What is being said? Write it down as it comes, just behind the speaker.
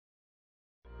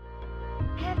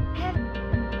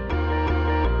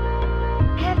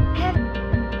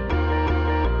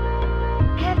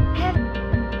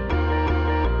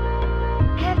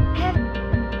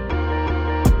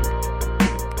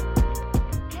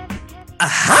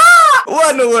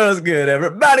What in the world's good,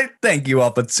 everybody? Thank you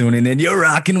all for tuning in. You're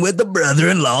rocking with the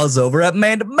brother-in-laws over at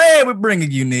Man to Man. We bring a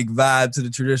unique vibe to the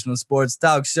traditional sports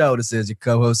talk show. This is your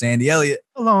co-host, Andy Elliott.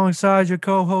 Alongside your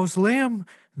co-host, Liam,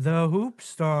 the Hoop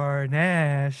Star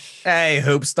Nash. Hey,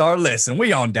 Hoop Star, listen,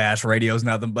 we on Dash Radio's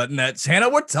Nothing But Net channel.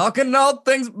 We're talking all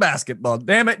things basketball.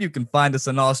 Damn it, you can find us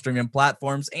on all streaming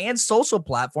platforms and social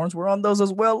platforms. We're on those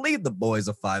as well. Leave the boys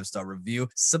a 5-star review.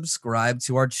 Subscribe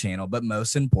to our channel, but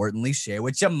most importantly, share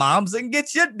with your moms and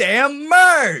get your damn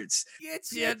merch.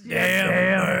 Get your damn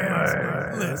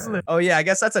merch. Oh, yeah, I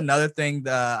guess that's another thing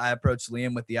that I approached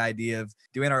Liam with the idea of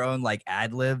doing our own like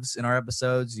ad-libs in our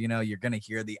episodes. You know, you're going to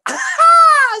hear the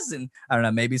and I don't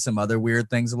know, maybe some other weird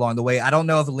things along the way. I don't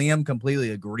know if Liam completely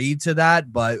agreed to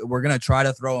that, but we're going to try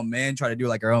to throw him in, try to do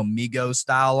like our own Migos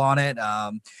style on it.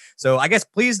 So I guess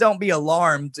please don't be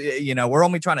alarmed. You know, we're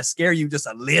only trying to scare you just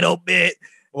a little bit.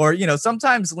 Or, you know,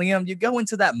 sometimes, Liam, you go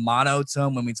into that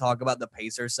monotone when we talk about the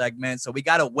Pacer segment. So we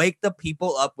got to wake the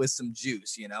people up with some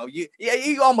juice, you know.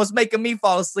 You almost making me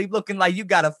fall asleep looking like you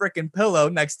got a freaking pillow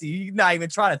next to you. You're not even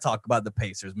trying to talk about the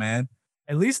Pacers, man.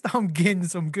 At least I'm getting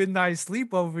some good night's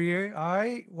sleep over here. All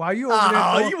right. Why you over there?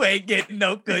 Oh, you ain't getting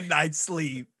no good night's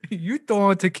sleep. You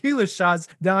throwing tequila shots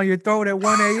down your throat at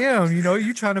 1 a.m. You know,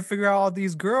 you trying to figure out all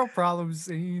these girl problems,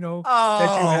 that you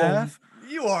have.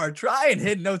 You are trying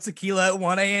hitting no tequila at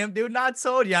 1 a.m., dude. Not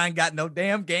told you I ain't got no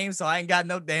damn game, so I ain't got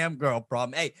no damn girl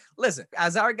problem. Hey, listen,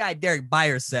 as our guy Derek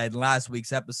Byers said in last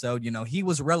week's episode, you know, he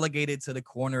was relegated to the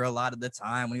corner a lot of the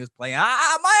time when he was playing.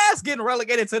 My ass getting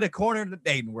relegated to the corner in the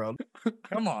dating world.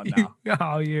 Come on now.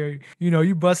 Oh, yeah. You know,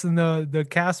 you busting the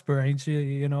Casper, ain't you?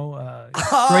 You know,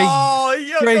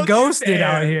 straight ghosted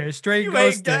out here. Straight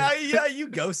ghosted. Yeah, you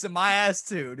ghosted my ass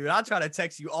too, dude. I try to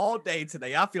text you all day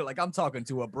today. I feel like I'm talking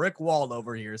to a brick wall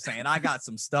over here saying I got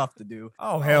some stuff to do.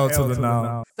 Oh, hell to the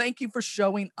no. Thank you for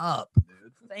showing up,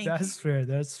 dude. That's fair.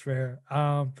 That's fair. We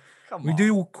on.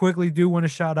 do want to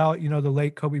shout out, you know, the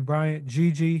late Kobe Bryant,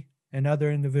 Gigi, and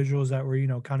other individuals that were, you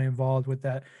know, kind of involved with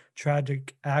that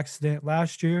tragic accident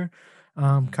last year.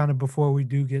 Kind of before we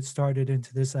do get started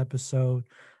into this episode,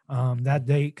 that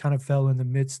date kind of fell in the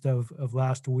midst of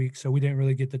last week, so we didn't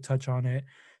really get to touch on it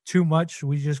too much.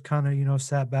 We just kind of, you know,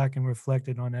 sat back and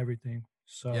reflected on everything.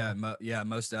 So yeah,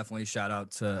 most definitely. Shout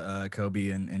out to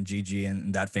Kobe and Gigi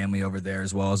and that family over there,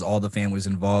 as well as all the families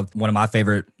involved. One of my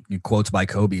favorite quotes by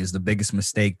Kobe is, the biggest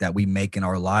mistake that we make in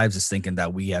our lives is thinking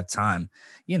that we have time.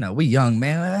 You know, we young,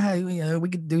 man. Hey, we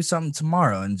could do something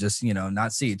tomorrow and just, you know,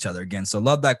 not see each other again. So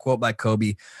love that quote by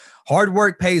Kobe. Hard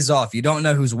work pays off. You don't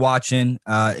know who's watching,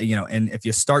 you know, and if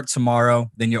you start tomorrow,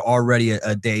 then you're already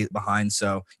a day behind.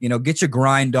 So, you know, get your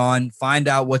grind on, find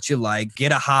out what you like,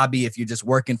 get a hobby. If you're just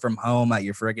working from home at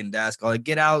your friggin' desk, or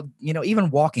get out, you know,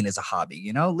 even walking is a hobby.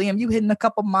 You know, Liam, you hitting a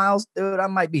couple miles, dude. I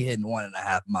might be hitting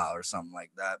 1.5 miles or something like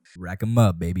that. Rack them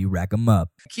up, baby. Rack them up.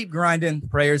 Keep grinding.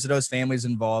 Prayers to those families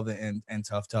involved in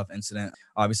tough incident.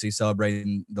 Obviously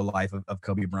celebrating the life of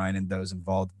Kobe Bryant and those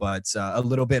involved, but a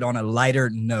little bit on a lighter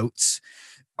note.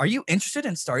 Are you interested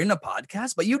in starting a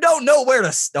podcast, but you don't know where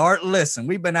to start? Listen,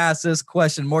 we've been asked this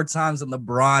question more times than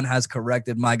LeBron has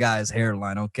corrected my guy's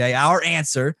hairline, okay? Our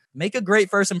answer, make a great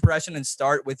first impression and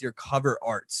start with your cover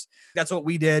arts. That's what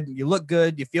we did. You look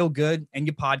good, you feel good, and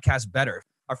you podcast better.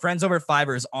 Our friends over at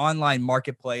Fiverr's online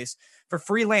marketplace for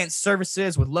freelance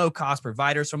services with low-cost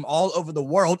providers from all over the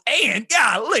world, and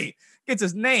golly, gets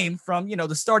his name from, you know,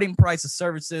 the starting price of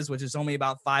services, which is only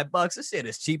about $5. This shit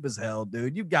is cheap as hell,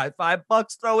 dude. You got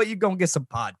 $5, throw it, you're going to get some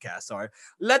podcasts. All right.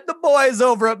 Let the boys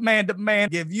over at Man to Man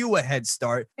give you a head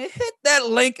start and hit that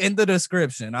link in the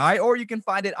description. All right. Or you can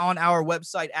find it on our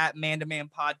website at Man to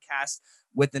Man Podcast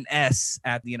with an S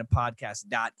at the end of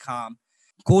podcast.com.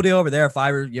 Cool deal over there,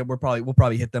 Fiverr. Yeah, we'll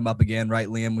probably hit them up again, right,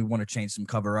 Liam? We want to change some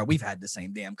cover art. We've had the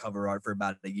same damn cover art for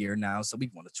about a year now, so we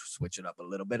want to switch it up a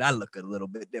little bit. I look a little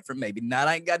bit different, maybe not.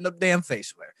 I ain't got no damn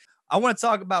facial hair. I want to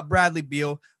talk about Bradley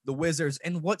Beal, the Wizards,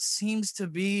 and what seems to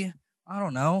be, I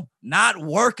don't know, not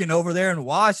working over there in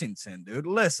Washington, dude.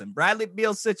 Listen, Bradley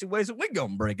Beal's situation, we're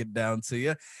going to break it down to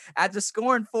you. After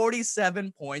scoring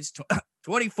 47 points,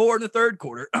 24 in the third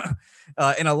quarter.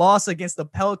 In a loss against the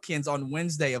Pelicans on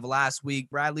Wednesday of last week.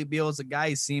 Bradley Beal is a guy,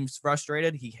 he seems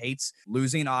frustrated. He hates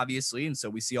losing, obviously. And so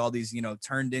we see all these,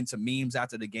 turned into memes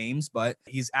after the games, but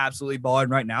he's absolutely balling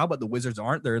right now. But the Wizards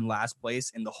aren't. They're in last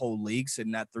place in the whole league,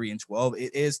 sitting at 3-12.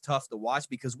 It is tough to watch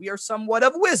because we are somewhat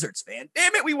of Wizards fan.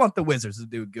 Damn it, we want the Wizards to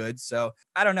do good. So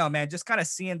I don't know, man. Just kind of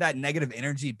seeing that negative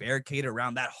energy barricade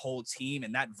around that whole team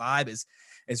and that vibe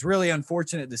is really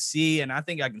unfortunate to see. And I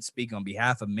think I can speak on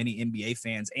behalf of many NBA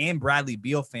fans and Bradley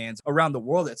Beal fans around the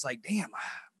world. It's like, damn,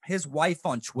 his wife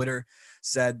on Twitter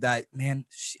said that, man,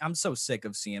 I'm so sick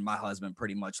of seeing my husband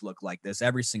pretty much look like this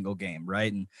every single game,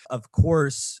 right? And of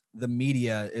course, the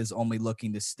media is only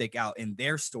looking to stick out in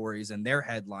their stories and their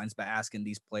headlines by asking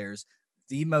these players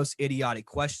the most idiotic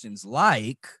questions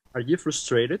like, are you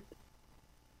frustrated?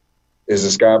 Is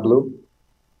the sky blue?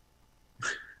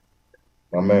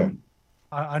 My man.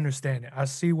 I understand it. I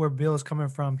see where Bill is coming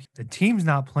from. The team's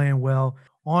not playing well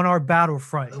on our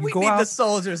battlefront. We need the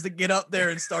soldiers to get up there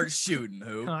and start shooting.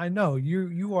 Who? I know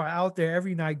you are out there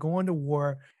every night going to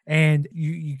war, and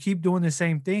you keep doing the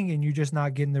same thing, and you're just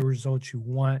not getting the results you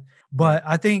want. But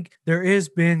I think there has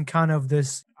been kind of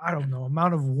this, I don't know,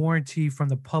 amount of warranty from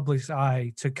the public's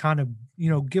eye to kind of,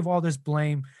 give all this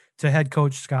blame to head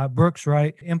coach Scott Brooks,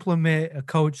 right? Implement a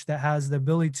coach that has the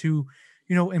ability to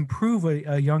improve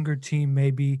a younger team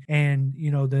maybe, and,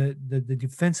 the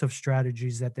defensive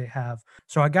strategies that they have.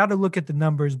 So I got to look at the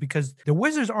numbers because the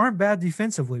Wizards aren't bad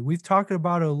defensively. We've talked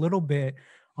about it a little bit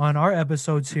on our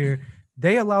episodes here.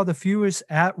 They allow the fewest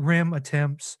at rim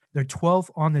attempts. They're 12th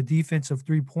on the defensive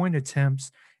 3-point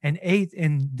attempts and 8th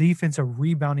in defensive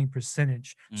rebounding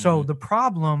percentage. So the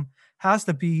problem has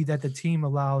to be that the team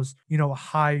allows, a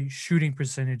high shooting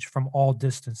percentage from all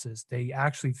distances. They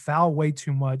actually foul way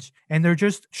too much, and they're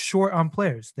just short on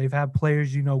players. They've had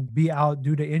players, be out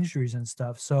due to injuries and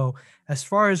stuff. So as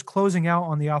far as closing out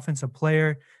on the offensive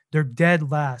player, they're dead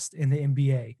last in the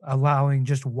NBA, allowing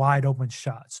just wide open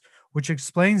shots, which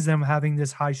explains them having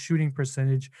this high shooting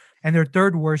percentage. And they're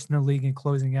third worst in the league in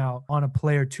closing out on a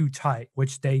player too tight,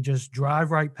 which they just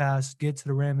drive right past, get to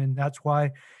the rim. And that's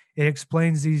why it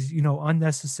explains these,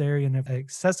 unnecessary and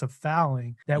excessive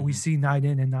fouling that we see night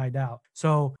in and night out.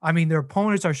 So, their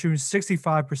opponents are shooting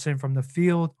 65% from the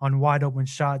field on wide open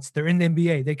shots. They're in the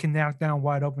NBA. They can knock down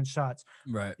wide open shots.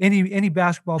 Right. Any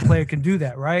basketball player can do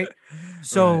that, right?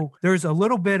 So there's a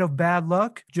little bit of bad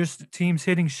luck, just teams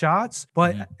hitting shots,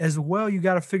 but as well, you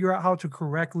got to figure out how to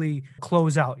correctly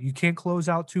close out. You can't close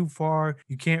out too far.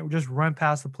 You can't just run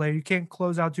past the player. You can't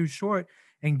close out too short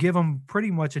and give them pretty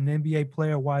much an NBA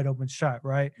player wide open shot,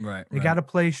 right? Right. They got to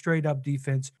play straight up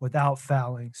defense without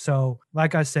fouling. So,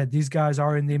 like I said, these guys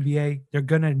are in the NBA. They're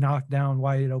gonna knock down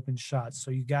wide open shots. So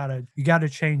you gotta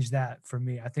change that for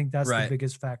me. I think that's the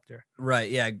biggest factor. Right.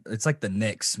 Yeah. It's like the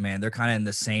Knicks, man. They're kind of in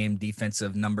the same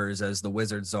defensive numbers as the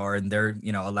Wizards are, and they're,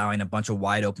 allowing a bunch of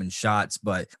wide open shots.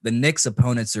 But the Knicks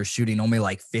opponents are shooting only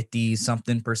like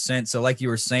 50-something%. So, like you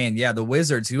were saying, yeah, the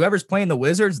Wizards, whoever's playing the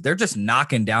Wizards, they're just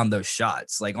knocking down those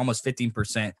shots. Like almost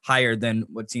 15% higher than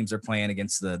what teams are playing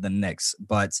against the Knicks.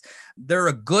 But they're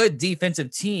a good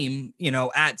defensive team,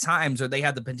 at times, or they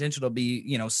have the potential to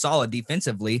be, solid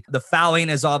defensively. The fouling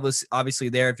is obviously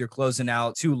there. If you're closing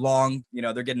out too long,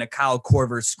 they're getting a Kyle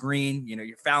Korver screen,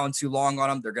 you're fouling too long on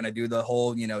them. They're going to do the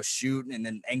whole, shoot and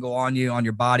then angle on you, on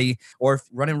your body, or if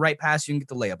running right past you and get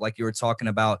the layup like you were talking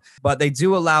about. But they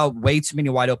do allow way too many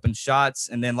wide open shots.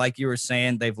 And then, like you were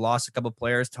saying, they've lost a couple of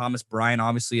players. Thomas Bryant,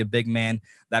 obviously a big man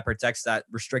that protects that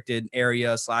restricted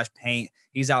area / paint.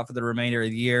 He's out for the remainder of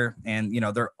the year. And,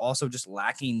 they're also just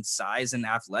lacking size and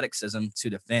athleticism to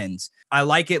defend. I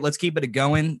like it. Let's keep it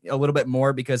going a little bit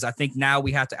more, because I think now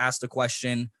we have to ask the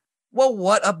question, well,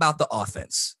 what about the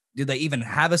offense? Do they even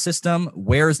have a system?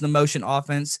 Where's the motion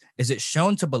offense? Is it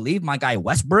shown to believe my guy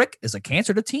Westbrook is a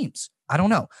cancer to teams? I don't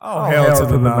know. Oh, hell to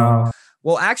the no.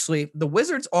 Well, actually, the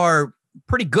Wizards are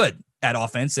pretty good at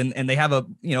offense, and they have a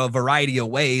variety of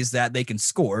ways that they can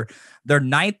score. They're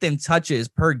 9th in touches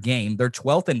per game. They're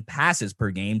 12th in passes per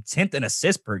game, 10th in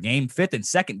assists per game, 5th in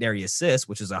secondary assists,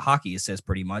 which is a hockey assist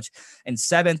pretty much, and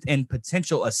 7th in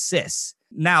potential assists.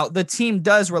 Now, the team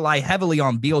does rely heavily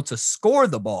on Beal to score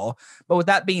the ball, but with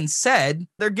that being said,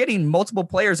 they're getting multiple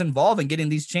players involved and getting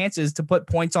these chances to put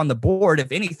points on the board.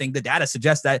 If anything, the data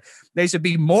suggests that they should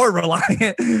be more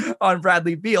reliant on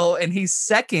Bradley Beal, and he's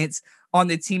second on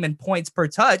the team in points per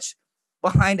touch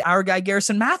behind our guy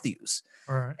Garrison Matthews.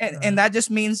 And that just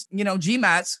means,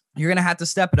 GMATs, you're going to have to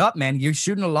step it up, man. You're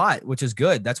shooting a lot, which is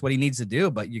good. That's what he needs to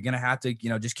do. But you're going to have to,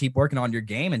 just keep working on your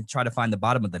game and try to find the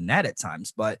bottom of the net at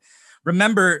times. But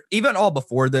remember, even all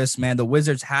before this, man, the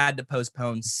Wizards had to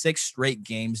postpone 6 straight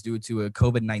games due to a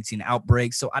COVID-19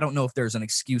 outbreak. So I don't know if there's an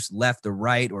excuse left or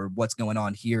right or what's going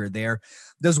on here or there.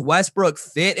 Does Westbrook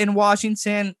fit in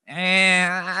Washington?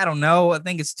 I don't know. I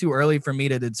think it's too early for me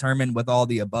to determine with all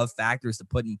the above factors to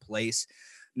put in place.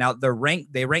 Now, they rank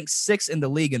 6th in the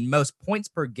league in most points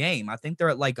per game. I think they're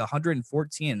at like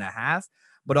 114.5.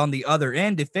 But on the other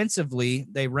end, defensively,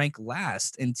 they rank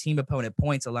last in team opponent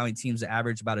points, allowing teams to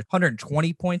average about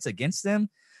 120 points against them.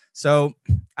 So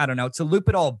I don't know, to loop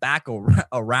it all back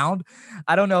around,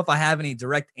 I don't know if I have any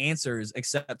direct answers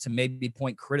except to maybe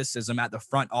point criticism at the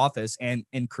front office and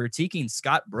in critiquing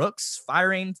Scott Brooks,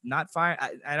 firing, not firing.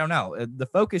 I don't know. The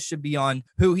focus should be on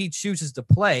who he chooses to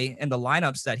play and the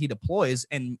lineups that he deploys,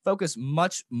 and focus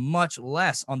much, much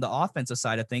less on the offensive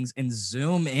side of things and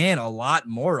zoom in a lot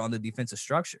more on the defensive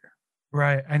structure.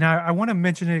 Right. And I want to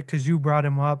mention it because you brought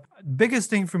him up. Biggest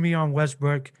thing for me on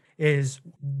Westbrook is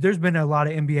there's been a lot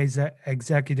of NBA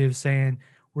executives saying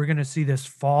we're going to see this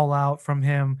fallout from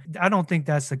him. I don't think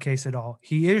that's the case at all.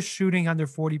 He is shooting under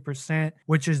 40%,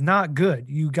 which is not good.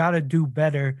 You got to do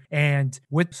better. And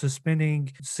with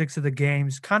suspending 6 of the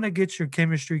games, kind of gets your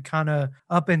chemistry kind of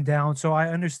up and down. So I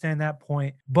understand that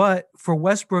point. But for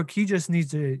Westbrook, he just needs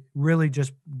to really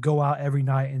just go out every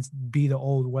night and be the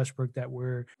old Westbrook that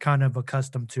we're kind of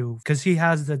accustomed to, because he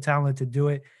has the talent to do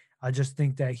it. I just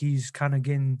think that he's kind of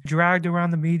getting dragged around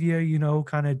the media,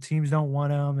 kind of teams don't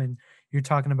want him. And you're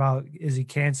talking about, is he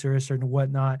cancerous or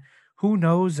whatnot? Who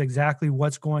knows exactly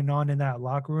what's going on in that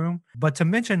locker room? But to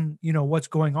mention, what's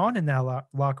going on in that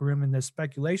locker room and the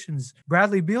speculations,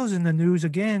 Bradley Beal's in the news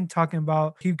again, talking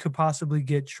about he could possibly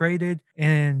get traded.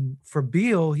 And for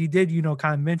Beal, he did,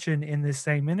 kind of mention in this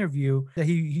same interview that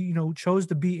he chose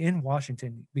to be in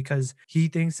Washington because he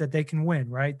thinks that they can win,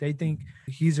 right? They think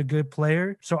he's a good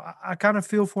player. So I kind of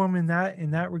feel for him in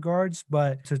that regards,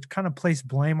 but to kind of place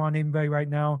blame on anybody right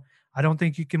now, I don't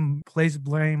think you can place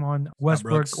blame on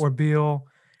Westbrook or Beal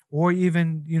or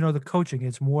even, the coaching.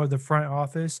 It's more the front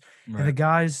office. Right. And the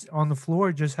guys on the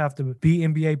floor just have to be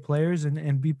NBA players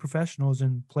and be professionals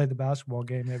and play the basketball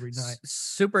game every night.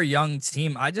 Super young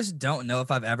team. I just don't know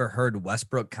if I've ever heard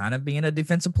Westbrook kind of being a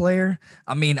defensive player.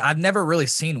 I mean, I've never really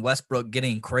seen Westbrook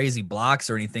getting crazy blocks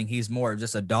or anything. He's more of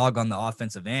just a dog on the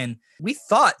offensive end. We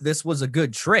thought this was a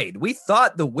good trade. We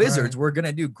thought the Wizards were going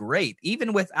to do great.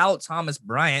 Even without Thomas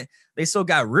Bryant, they still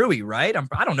got Rui, right?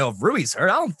 I don't know if Rui's hurt.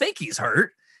 I don't think he's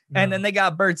hurt. No. And then they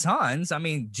got Bertans. I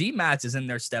mean, G-Mats is in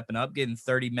there stepping up, getting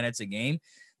 30 minutes a game.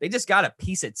 They just got to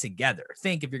piece it together.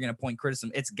 Think if you're going to point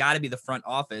criticism, it's got to be the front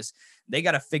office. They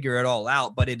got to figure it all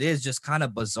out. But it is just kind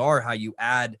of bizarre how you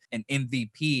add an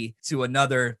MVP to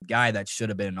another guy that should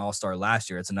have been an all-star last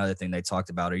year. It's another thing they talked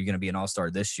about. Are you going to be an all-star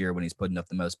this year when he's putting up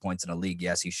the most points in the league?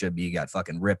 Yes, he should be. He got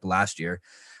fucking ripped last year.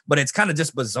 But it's kind of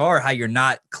just bizarre how you're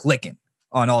not clicking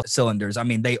on all cylinders. I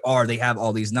mean, they have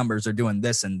all these numbers. They're doing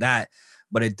this and that.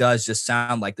 But it does just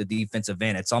sound like the defensive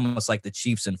end. It's almost like the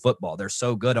Chiefs in football. They're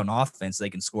so good on offense, they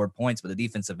can score points, but the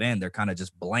defensive end, they're kind of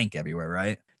just blank everywhere,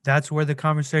 right? That's where the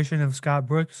conversation of Scott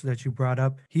Brooks that you brought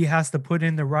up, he has to put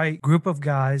in the right group of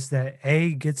guys that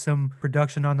A, get some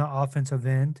production on the offensive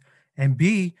end, and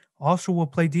B, also will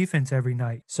play defense every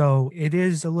night. So it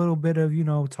is a little bit of,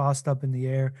 tossed up in the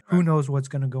air. Right. Who knows what's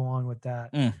going to go on with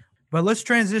that? But let's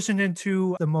transition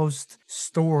into the most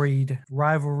storied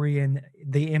rivalry in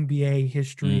the NBA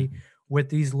history with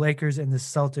these Lakers and the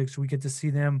Celtics. We get to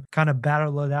see them kind of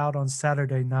battle it out on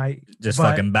Saturday night.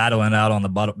 Fucking battling out on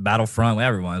the battlefront.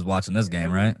 Everyone is watching this game,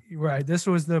 right? Right. This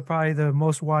was probably the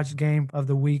most watched game of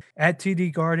the week at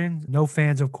TD Garden. No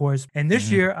fans, of course. And this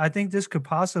year, I think this could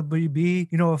possibly be,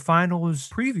 a finals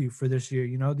preview for this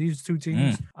year. These two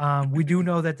teams. We do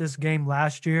know that this game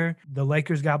last year, the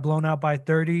Lakers got blown out by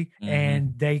 30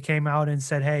 and they came out and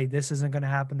said, hey, this isn't going to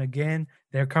happen again.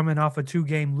 They're coming off a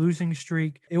 2-game losing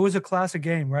streak. It was a classic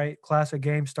game, right? Classic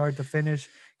game, start to finish.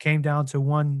 Came down to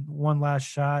one last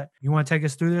shot. You want to take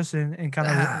us through this and kind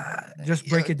of just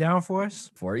break it down for us?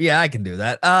 Yeah, I can do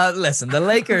that. Listen, the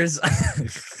Lakers,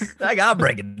 I'll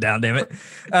break it down, damn it.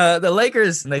 The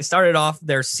Lakers, they started off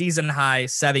their season high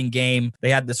 7 game. They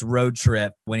had this road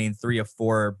trip winning 3 of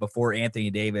 4 before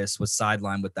Anthony Davis was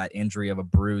sidelined with that injury of a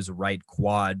bruised right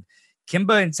quad.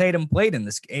 Kemba and Tatum played in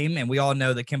this game, and we all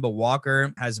know that Kemba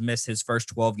Walker has missed his first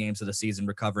 12 games of the season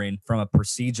recovering from a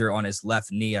procedure on his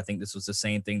left knee. I think this was the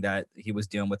same thing that he was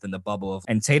dealing with in the bubble.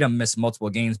 And Tatum missed multiple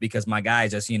games because my guy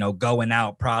just, going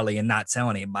out probably and not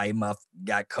telling anybody,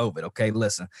 got COVID. Okay,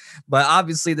 listen. But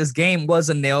obviously, this game was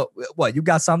a nail. What, you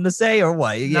got something to say or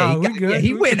what? Yeah, No,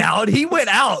 he went out. He went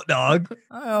out, dog.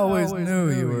 I always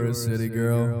knew you were a city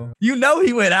girl. You know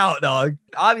he went out, dog.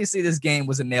 Obviously, this game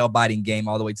was a nail-biting game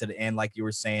all the way to the end, like you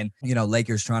were saying.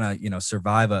 Lakers trying to,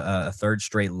 survive a third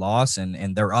straight loss,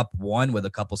 and they're up one with a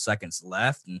couple seconds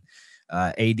left, and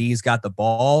AD's got the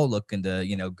ball, looking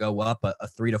to, go up a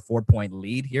 3 to 4 point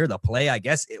lead here. The play, I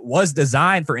guess, it was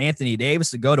designed for Anthony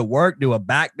Davis to go to work, do a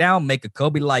back down, make a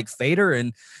Kobe-like fader,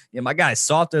 and my guy's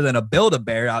softer than a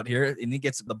Build-A-Bear out here, and he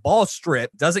gets the ball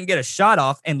stripped, doesn't get a shot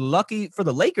off, and lucky for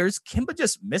the Lakers, Kemba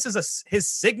just misses his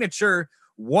signature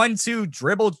 1-2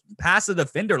 dribble past the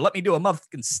defender. Let me do a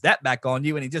motherfucking step back on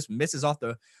you, and he just misses off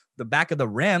the back of the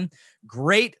rim.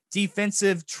 Great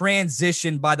defensive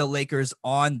transition by the Lakers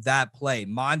on that play.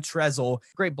 Montrezl,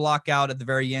 great block out at the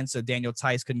very end, so Daniel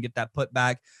Tice couldn't get that put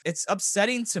back. It's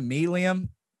upsetting to me, Liam,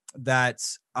 that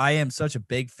I am such a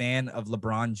big fan of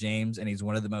LeBron James, and he's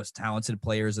one of the most talented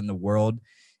players in the world.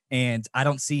 And I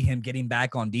don't see him getting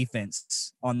back on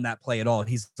defense on that play at all.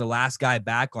 He's the last guy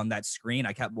back on that screen.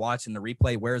 I kept watching the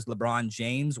replay. Where's LeBron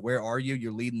James? Where are you?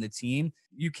 You're leading the team.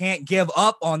 You can't give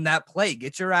up on that play.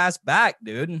 Get your ass back,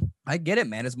 dude. I get it,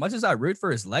 man. As much as I root for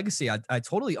his legacy, I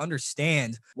totally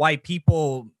understand why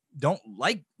people don't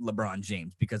like LeBron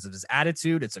James because of his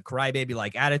attitude. It's a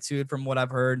crybaby-like attitude from what I've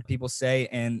heard people say.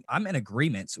 And I'm in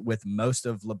agreement with most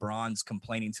of LeBron's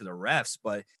complaining to the refs,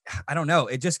 but I don't know.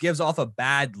 It just gives off a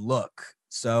bad look.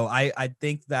 So I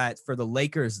think that for the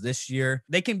Lakers this year,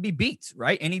 they can be beat,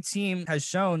 right? Any team has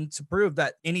shown to prove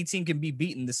that any team can be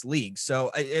beat in this league.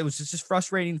 So it was just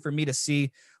frustrating for me to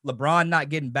see LeBron not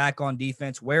getting back on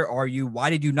defense. Where are you? Why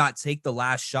did you not take the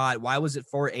last shot? Why was it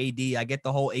for AD? I get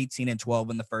the whole 18 and 12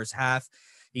 in the first half.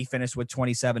 He finished with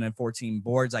 27 and 14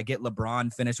 boards. I get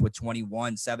LeBron finished with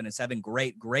 21, 7 and 7.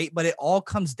 Great. But it all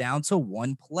comes down to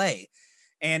one play.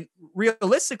 And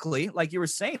realistically, like you were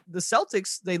saying, the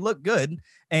Celtics, they look good.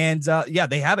 And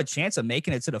they have a chance of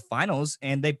making it to the finals.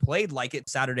 And they played like it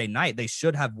Saturday night. They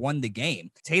should have won the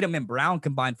game. Tatum and Brown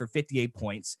combined for 58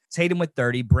 points. Tatum with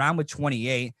 30, Brown with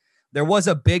 28. There was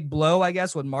a big blow, I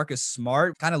guess, when Marcus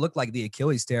Smart kind of looked like the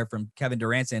Achilles tear from Kevin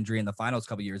Durant's injury in the finals a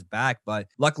couple years back. But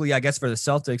luckily, I guess for the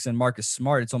Celtics and Marcus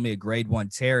Smart, it's only a grade 1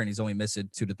 tear and he's only missed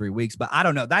it 2 to 3 weeks. But I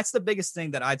don't know. That's the biggest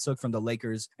thing that I took from the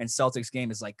Lakers and Celtics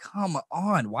game is like, come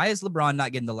on. Why is LeBron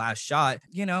not getting the last shot?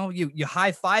 You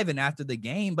high-fiving after the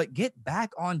game, but get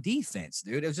back on defense,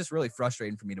 dude. It was just really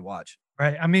frustrating for me to watch.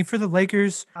 Right. I mean, for the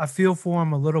Lakers, I feel for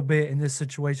him a little bit in this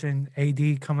situation.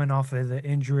 AD coming off of the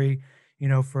injury,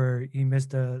 he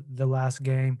missed the last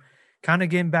game, kind of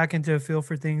getting back into a feel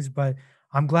for things. But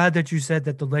I'm glad that you said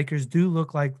that the Lakers do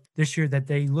look like this year that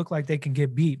they look like they can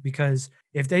get beat, because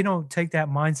if they don't take that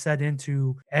mindset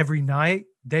into every night,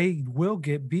 they will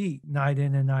get beat night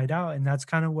in and night out. And that's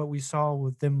kind of what we saw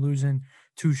with them losing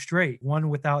 2 straight, one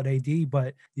without AD,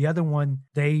 but the other one,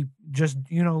 they just,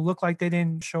 looked like they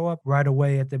didn't show up right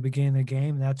away at the beginning of the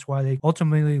game. That's why they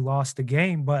ultimately lost the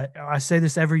game. But I say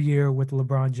this every year with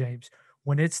LeBron James.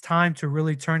 When it's time to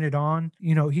really turn it on,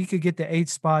 he could get the 8th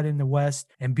spot in the West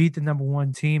and beat the number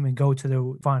 1 team and go to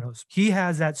the finals. He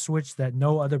has that switch that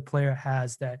no other player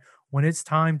has, that when it's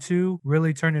time to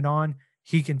really turn it on,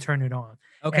 he can turn it on.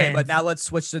 Okay, but now let's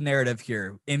switch the narrative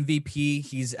here. MVP,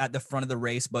 he's at the front of the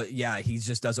race, but yeah, he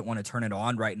just doesn't want to turn it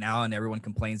on right now. And everyone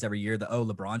complains every year that,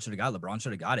 LeBron should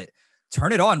have got it.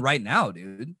 Turn it on right now,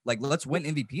 dude. Like, let's win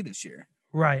MVP this year.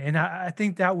 Right. And I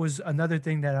think that was another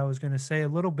thing that I was going to say a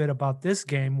little bit about this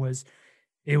game was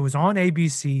it was on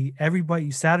ABC.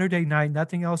 Everybody, Saturday night,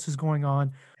 nothing else is going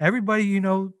on. Everybody,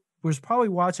 was probably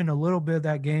watching a little bit of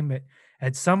that game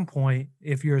at some point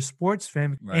if you're a sports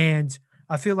fan. Right. And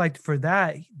I feel like for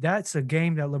that's a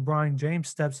game that LeBron James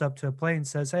steps up to play and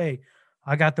says, hey,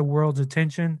 I got the world's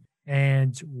attention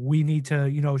and we need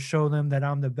to, show them that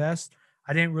I'm the best.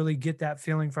 I didn't really get that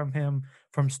feeling from him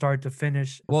from start to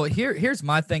finish. Well, here's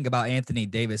my thing about Anthony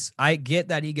Davis. I get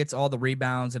that he gets all the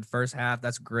rebounds in first half.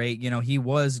 That's great. He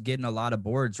was getting a lot of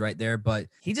boards right there, but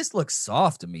he just looks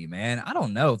soft to me, man. I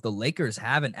don't know if the Lakers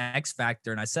have an X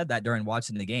factor, and I said that during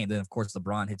watching the game. Then, of course,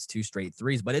 LeBron hits 2 straight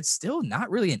threes, but it's still not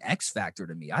really an X factor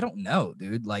to me. I don't know,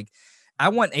 dude. Like, I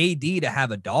want AD to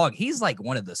have a dog. He's like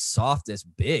one of the softest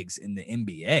bigs in the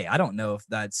NBA. I don't know if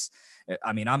that's,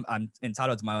 I mean, I'm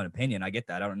entitled to my own opinion. I get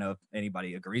that. I don't know if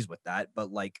anybody agrees with that,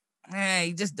 but like,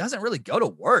 he just doesn't really go to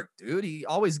work, dude. He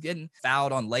always getting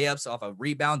fouled on layups off a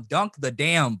rebound. Dunk the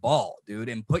damn ball, dude,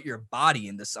 and put your body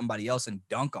into somebody else and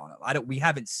dunk on him. We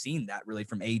haven't seen that really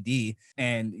from AD.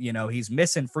 And, he's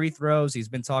missing free throws. He's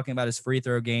been talking about his free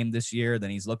throw game this year.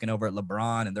 Then he's looking over at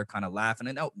LeBron and they're kind of laughing.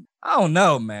 And I don't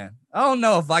know, man. I don't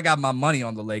know if I got my money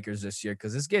on the Lakers this year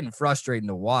because it's getting frustrating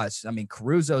to watch. I mean,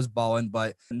 Caruso's balling,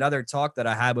 but another talk that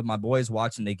I had with my boys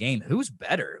watching the game, who's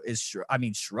better?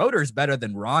 Schroeder's better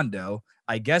than Rondo.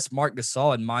 I guess Marc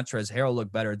Gasol and Montrezl Harrell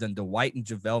look better than Dwight and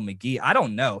JaVale McGee. I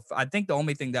don't know. I think the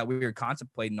only thing that we were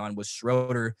contemplating on was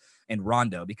Schroeder and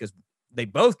Rondo because they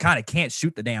both kind of can't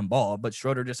shoot the damn ball, but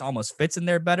Schroeder just almost fits in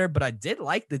there better. But I did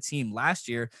like the team last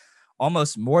year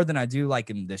almost more than I do like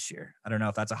him this year. I don't know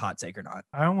if that's a hot take or not.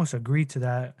 I almost agree to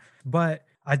that. But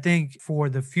I think for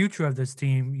the future of this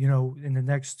team, in the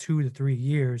next 2 to 3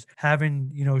 years,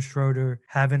 having, Schroeder,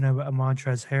 having a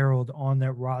Montrezl Harrell on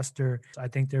that roster, I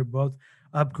think they're both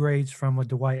upgrades from a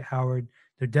Dwight Howard.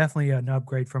 They're definitely an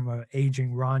upgrade from an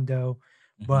aging Rondo.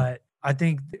 But I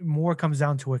think more comes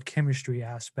down to a chemistry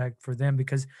aspect for them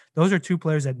because those are two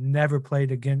players that never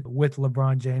played again with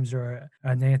LeBron James or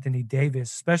an Anthony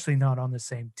Davis, especially not on the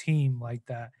same team like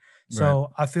that. So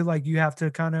right. I feel like you have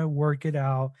to kind of work it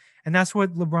out. And that's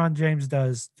what LeBron James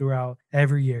does throughout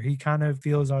every year. He kind of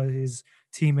feels out his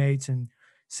teammates and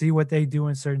see what they do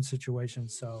in certain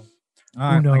situations. So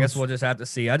all right, I guess we'll just have to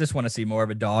see. I just want to see more of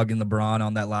a dog in LeBron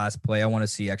on that last play. I want to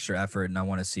see extra effort, and I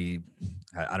want to see,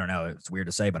 I don't know, it's weird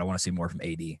to say, but I want to see more from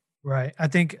AD. Right. I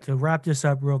think to wrap this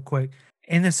up real quick,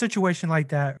 in a situation like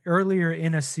that, earlier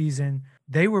in a season,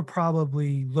 they were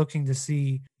probably looking to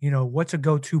see, what's a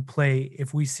go-to play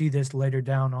if we see this later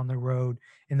down on the road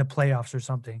in the playoffs or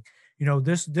something.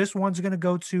 This one's going to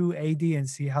go to AD and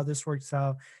see how this works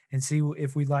out and see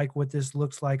if we like what this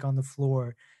looks like on the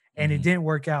floor. And it didn't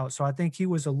work out. So I think he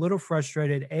was a little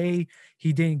frustrated. A,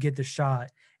 he didn't get the shot.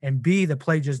 And B, the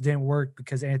play just didn't work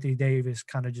because Anthony Davis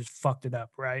kind of just fucked it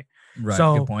up, right? Right.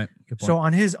 So, Good point. So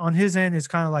on his end, it's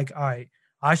kind of like, all right,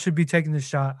 I should be taking the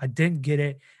shot. I didn't get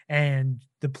it. And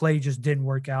the play just didn't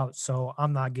work out. So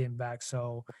I'm not getting back.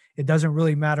 So it doesn't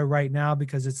really matter right now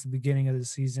because it's the beginning of the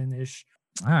season-ish.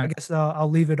 All right. I guess I'll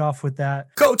leave it off with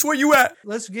that. Coach, where you at?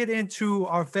 Let's get into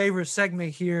our favorite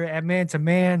segment here at Man to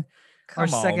Man.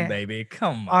 Come on, baby.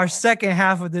 Come on. Our second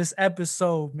half of this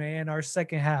episode, man. Our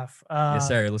second half. Yes,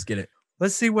 sir. Let's get it.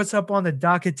 Let's see what's up on the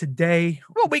docket today.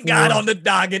 What we got on the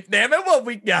docket, damn it? What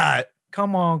we got?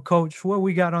 Come on, Coach. What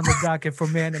we got on the docket for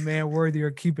Man to Man worthy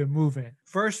or keep it moving?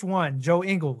 First one, Joe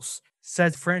Ingles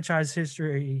sets franchise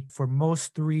history for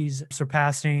most threes,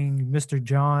 surpassing Mr.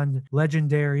 John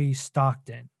Legendary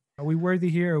Stockton. Are we worthy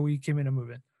here or are we keeping it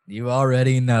moving? You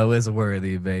already know it's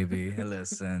worthy, baby.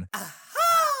 Listen.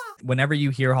 Whenever you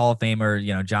hear Hall of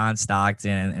Famer, John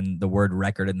Stockton and the word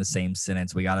record in the same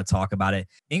sentence, we got to talk about it.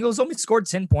 Ingles only scored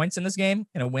 10 points in this game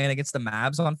in a win against the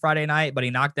Mavs on Friday night, but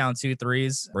he knocked down 2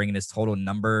 threes, bringing his total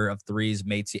number of threes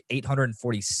made to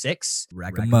 846.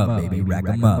 Rack them up, baby. Rack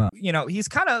them up. He's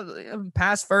kind of a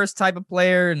pass first type of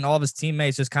player, and all of his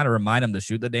teammates just kind of remind him to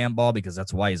shoot the damn ball because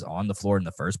that's why he's on the floor in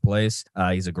the first place.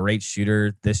 He's a great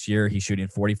shooter this year. He's shooting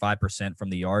 45% from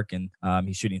the arc, and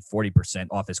he's shooting 40%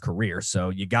 off his career. So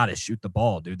you got to shoot the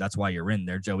ball, dude. That's why you're in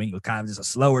there. Joe Ingles, kind of just a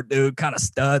slower dude, kind of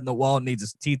stud in the wall, needs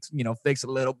his teeth, fix a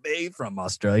little bit from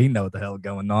Australia. You know what the hell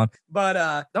going on.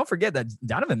 But don't forget that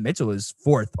Donovan Mitchell is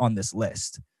 4th on this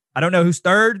list. I don't know who's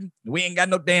 3rd. We ain't got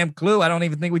no damn clue. I don't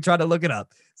even think we tried to look it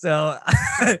up. So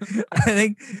I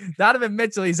think Donovan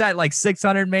Mitchell, he's at like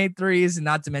 600 made threes, and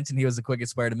not to mention he was the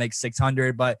quickest player to make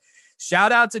 600. But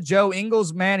shout out to Joe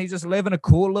Ingles, man. He's just living a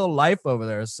cool little life over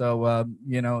there. So,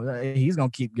 he's going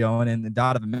to keep going, and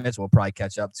Donovan Mitchell will probably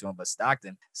catch up to him. But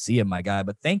Stockton, see him, my guy.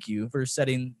 But thank you for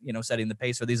setting the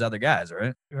pace for these other guys,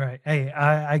 right? Right. Hey,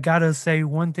 I got to say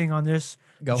one thing on this.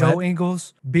 Go Joe ahead.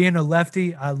 Ingles, being a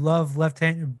lefty, I love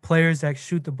left-handed players that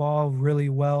shoot the ball really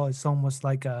well. It's almost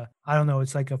like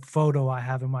it's like a photo I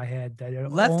have in my head. That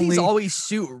Lefties always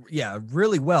shoot,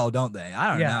 really well, don't they? I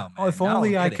don't know, man. If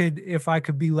only if I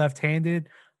could be left-handed,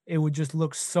 it would just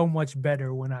look so much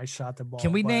better when I shot the ball.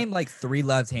 Can we name like 3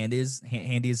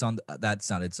 handies on that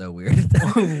sounded so weird.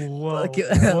 Whoa,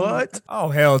 what? Oh,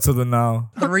 hell to the no.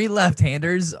 3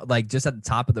 left-handers, like just at the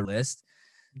top of the list.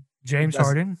 James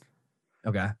Harden.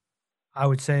 Okay. I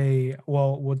would say,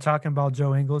 well, we're talking about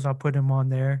Joe Ingles. I'll put him on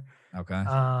there. Okay.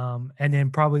 And then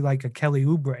probably like a Kelly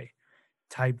Oubre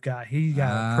type guy. He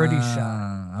got a pretty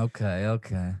shot.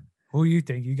 Okay. Who you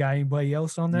think? You got anybody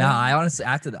else on there? No, I honestly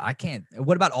I can't.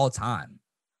 What about all time?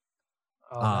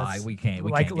 We can't.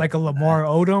 Like a Lamar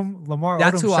Odom.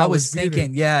 That's Odom who I was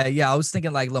thinking. Yeah. I was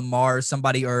thinking like Lamar or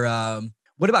somebody, or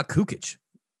what about Kukoc?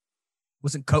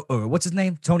 What's his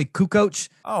name? Tony Kukoc?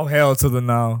 Oh, hell to the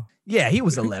no. Yeah, he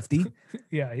was a lefty.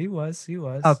 Yeah, he was.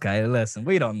 Okay, listen,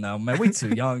 we don't know, man. We too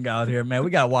young out here, man.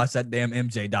 We got to watch that damn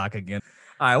MJ doc again.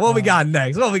 All right, what we got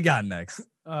next?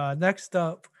 Next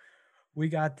up, we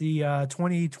got the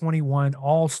 2021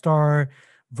 All-Star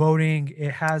voting.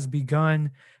 It has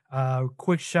begun.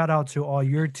 Quick shout out to all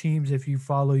your teams. If you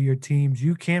follow your teams,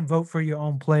 you can vote for your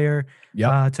own player.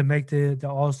 To make the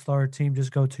All-Star team.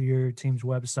 Just go to your team's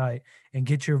website and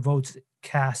get your votes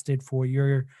casted for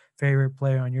your favorite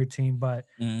player on your team. But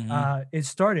it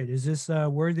started. Is this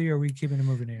worthy, or are we keeping it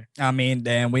moving here? I mean,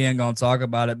 Dan, we ain't gonna talk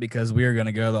about it because we are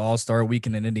gonna go to the All-Star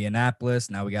Weekend in Indianapolis.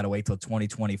 Now we gotta wait till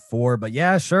 2024. But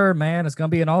yeah, sure, man, it's gonna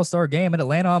be an All-Star game in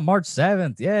Atlanta on March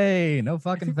 7th. Yay! No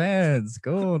fucking fans.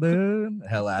 Cool, dude.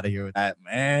 Hell out of here with that,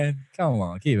 man. Come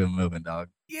on, keep it moving, dog.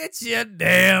 Get your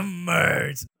damn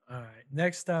merch. All right.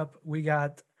 Next up, we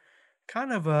got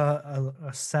kind of a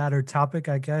sadder topic,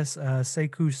 I guess.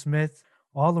 Sekou Smith,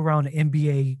 all around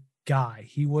NBA guy.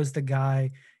 He was the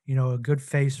guy, a good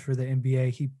face for the NBA.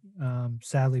 He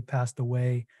sadly passed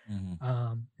away.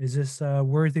 Is this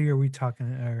worthy, or are we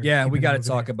talking? Yeah, we got to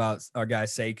talk about our guy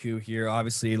Sekou here.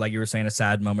 Obviously, like you were saying, a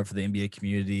sad moment for the NBA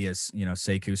community, as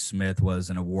Sekou Smith was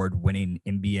an award-winning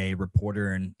NBA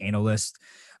reporter and analyst.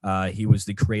 He was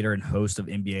the creator and host of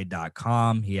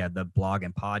NBA.com. He had the blog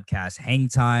and podcast Hang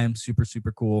Time. Super,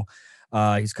 super cool.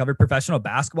 He's covered professional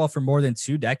basketball for more than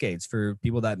 2 decades. For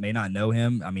people that may not know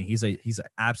him, I mean, he's an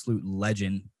absolute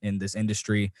legend in this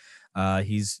industry.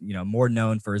 He's more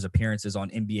known for his appearances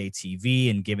on NBA TV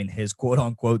and giving his quote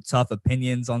unquote tough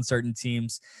opinions on certain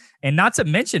teams. And not to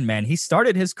mention, man, he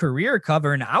started his career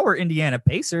covering our Indiana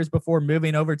Pacers before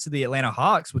moving over to the Atlanta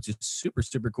Hawks, which is super,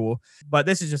 super cool. But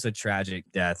this is just a tragic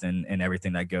death and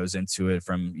everything that goes into it,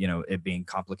 from, it being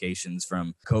complications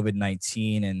from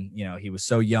COVID-19. And, he was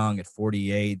so young at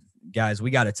 48. Guys, we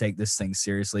got to take this thing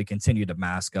seriously. Continue to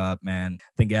mask up, man.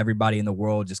 I think everybody in the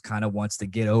world just kind of wants to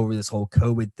get over this whole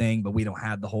COVID thing, but we don't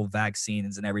have the whole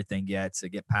vaccines and everything yet to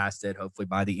get past it. Hopefully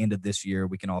by the end of this year,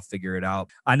 we can all figure it out.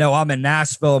 I know I'm in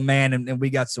Nashville, man, and we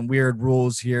got some weird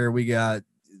rules here.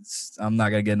 I'm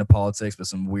not going to get into politics, but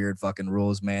some weird fucking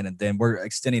rules, man. And then we're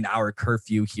extending our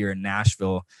curfew here in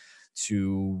Nashville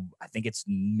to, I think it's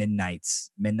midnight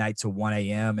to 1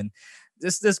 a.m. And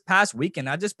this past weekend,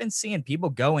 I've just been seeing people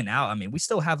going out. I mean, we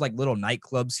still have like little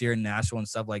nightclubs here in Nashville and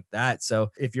stuff like that. So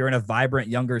if you're in a vibrant,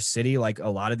 younger city, like a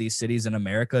lot of these cities in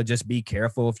America, just be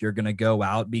careful. If you're going to go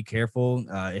out, be careful.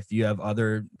 If you have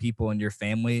other people in your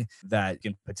family that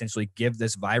can potentially give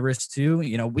this virus to,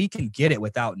 we can get it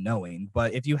without knowing.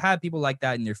 But if you have people like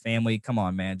that in your family, come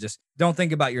on, man, just don't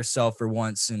think about yourself for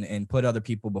once and put other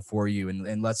people before you.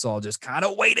 And let's all just kind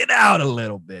of wait it out a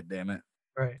little bit, damn it.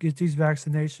 Right. Get these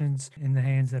vaccinations in the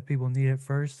hands that people need it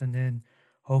first, and then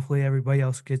hopefully everybody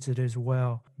else gets it as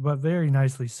well. But very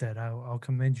nicely said. I'll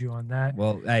commend you on that.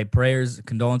 Well, hey,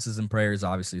 condolences and prayers,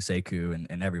 obviously, Sekou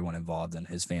and everyone involved and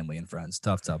his family and friends.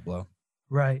 Tough blow.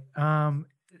 Right.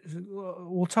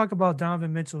 We'll talk about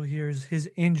Donovan Mitchell here. His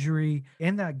injury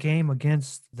in that game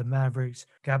against the Mavericks,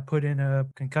 got put in a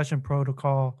concussion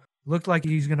protocol. Looked like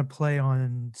he's going to play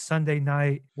on Sunday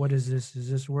night. What is this?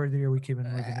 Is this worthy, or are we keeping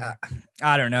it moving?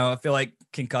 I don't know. I feel like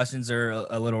concussions are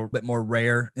a little bit more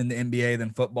rare in the NBA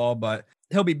than football, but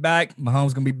he'll be back.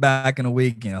 Mahomes going to be back in a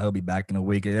week. He'll be back in a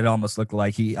week. It almost looked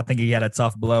like I think he had a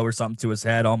tough blow or something to his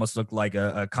head. Almost looked like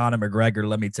a Conor McGregor,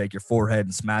 let me take your forehead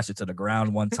and smash it to the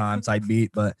ground one time type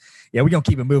beat. But yeah, we're going to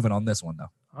keep it moving on this one,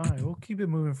 though. All right, we'll keep it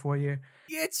moving for you.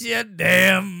 Get your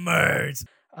damn merch.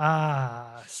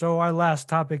 So our last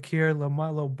topic here,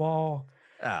 LaMelo Ball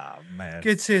man,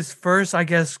 gets his first, I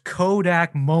guess,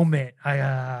 Kodak moment.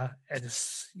 I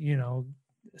just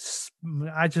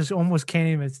almost can't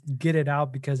even get it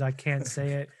out because I can't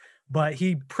say it. But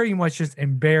he pretty much just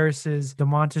embarrasses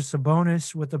Domantas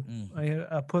Sabonis with a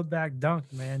putback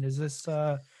dunk. Man, is this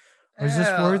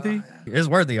worthy? It's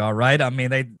worthy, all right. I mean,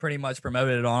 they pretty much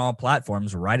promoted it on all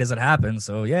platforms right as it happened.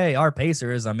 So yay, our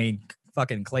Pacers. I mean,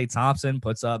 fucking Klay Thompson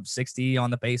puts up 60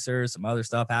 on the Pacers. Some other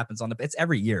stuff happens on it's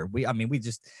every year. We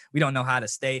don't know how to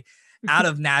stay out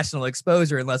of national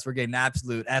exposure unless we're getting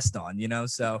absolute est on,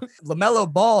 So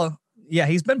LaMelo Ball, yeah,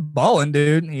 he's been balling,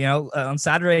 dude. On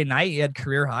Saturday night, he had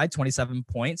career high 27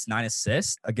 points, 9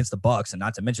 assists against the Bucks, and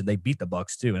not to mention they beat the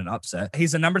Bucks too in an upset.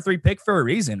 He's a number 3 pick for a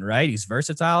reason, right? He's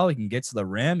versatile. He can get to the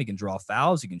rim. He can draw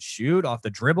fouls. He can shoot off the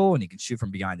dribble, and he can shoot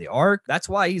from behind the arc. That's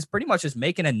why he's pretty much just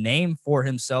making a name for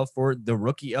himself for the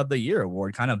Rookie of the Year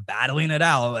award, kind of battling it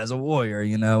out as a Warrior,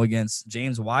 against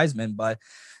James Wiseman. But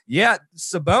yeah,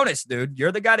 Sabonis, dude,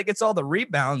 you're the guy that gets all the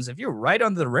rebounds. If you're right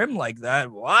under the rim like that,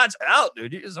 watch out,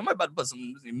 dude. Somebody about to put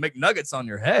some McNuggets on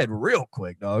your head real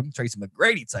quick, dog. Tracy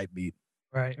McGrady type beat.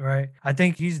 Right. I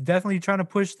think he's definitely trying to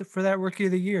push for that Rookie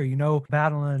of the Year,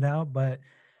 battling it out. But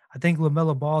I think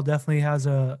LaMelo Ball definitely has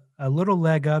a little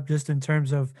leg up just in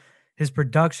terms of his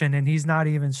production, and he's not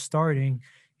even starting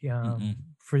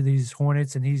for these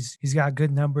Hornets, and he's got good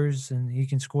numbers and he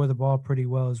can score the ball pretty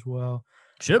well as well.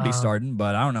 Should be starting,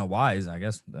 but I don't know why. I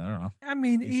guess I don't know. I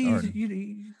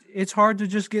mean, it's hard to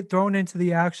just get thrown into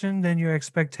the action. Then your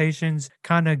expectations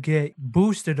kind of get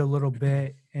boosted a little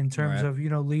bit in terms of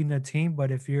leading a team.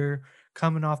 But if you're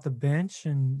coming off the bench,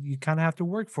 and you kind of have to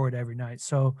work for it every night.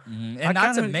 So, and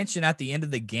not to mention at the end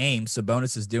of the game,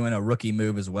 Sabonis is doing a rookie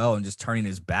move as well and just turning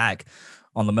his back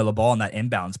on LaMelo Ball in that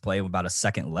inbounds play with about a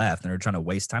second left, and they're trying to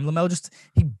waste time. LaMelo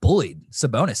he bullied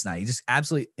Sabonis now. He just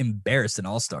absolutely embarrassed an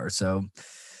all-star. So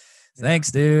thanks,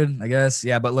 dude, I guess.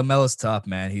 Yeah, but LaMelo's tough,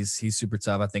 man. He's super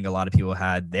tough. I think a lot of people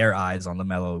had their eyes on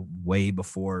LaMelo way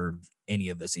before any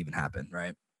of this even happened,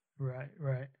 right?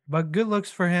 Right. But good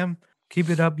looks for him. Keep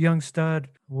it up, young stud.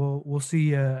 We'll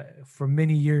see for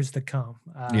many years to come.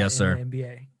 Yes, sir. In the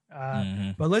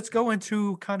NBA. But let's go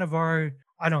into kind of our,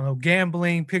 I don't know,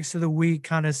 gambling picks of the week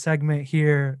kind of segment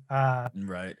here.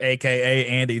 Right. AKA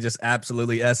Andy just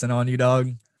absolutely essing on you,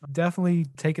 dog. Definitely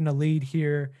taking the lead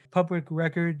here. Public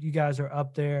record, you guys are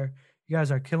up there. You guys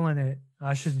are killing it.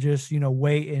 I should just,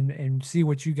 wait and see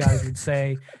what you guys would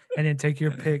say and then take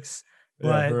your picks.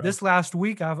 But this last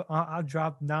week, I've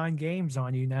dropped 9 games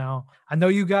on you now. I know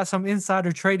you got some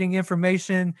insider trading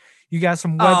information. You got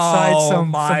some websites,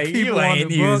 some people you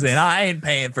ain't using. I ain't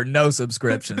paying for no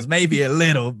subscriptions. Maybe a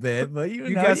little bit, but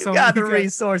you got the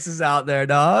resources out there,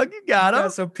 dog. You got them.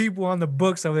 Some people on the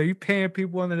books over there. You paying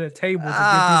people under the table to get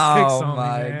these picks on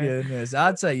me, man. Goodness.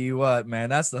 I'll tell you what, man.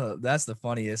 That's the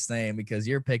funniest thing, because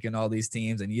you're picking all these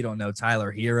teams and you don't know Tyler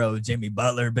Hero, Jimmy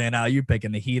Butler been out. You're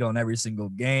picking the Heat on every single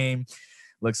game.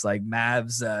 Looks like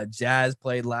Mavs Jazz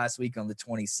played last week on the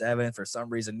 27th. For some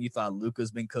reason, you thought Luka's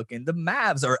been cooking. The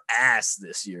Mavs are ass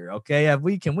this year. Okay,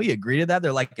 can we agree to that?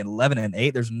 They're like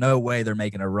 11-8. There's no way they're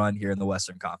making a run here in the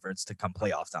Western Conference to come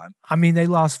playoff time. I mean, they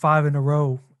lost 5 in a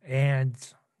row, and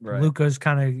Luka's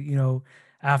kind of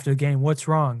after the game, what's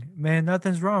wrong, man?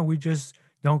 Nothing's wrong. We just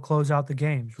don't close out the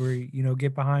games. We,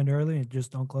 get behind early and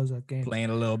just don't close out games.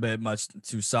 Playing a little bit much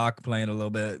too soccer, playing a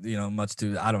little bit, much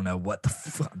too, I don't know what the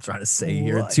fuck I'm trying to say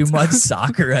here. Too much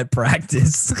soccer at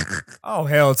practice. Oh,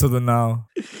 hell to the no.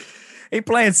 He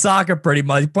playing soccer pretty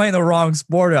much. He's playing the wrong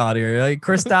sport out here. Like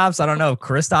Kristaps, I don't know.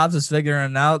 Kristaps is figuring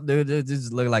it out, dude. It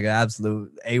just look like an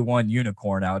absolute A1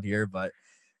 unicorn out here. But,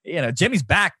 Jimmy's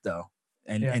back, though.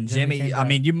 And Jimmy, I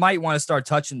mean, you might want to start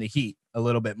touching the Heat a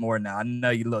little bit more now. I know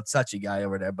you're a little touchy guy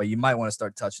over there, but you might want to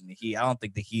start touching the Heat. I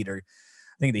think the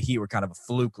Heat were kind of a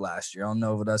fluke last year. I don't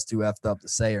know if that's too effed up to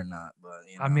say or not, but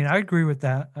I mean, I agree with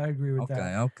that.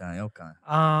 Okay.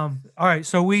 All right.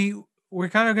 So we're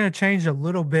kind of going to change a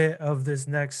little bit of this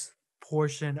next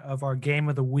portion of our game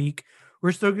of the week.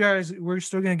 We're still going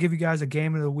to give you guys a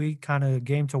game of the week, kind of a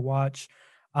game to watch.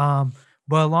 But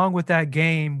along with that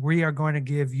game, we are going to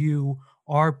give you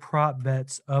our prop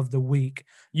bets of the week.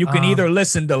 You can either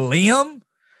listen to Liam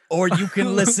or you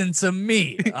can listen to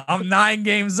me. I'm 9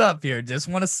 games up here. Just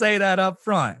want to say that up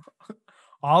front.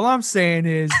 All I'm saying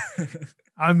is,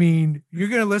 I mean, you're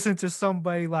going to listen to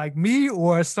somebody like me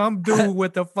or some dude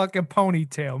with a fucking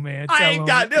ponytail, man.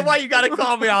 Why you got to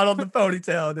call me out on the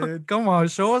ponytail, dude? Come on,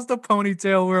 show us the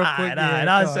ponytail real quick. All right,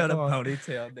 I'll show the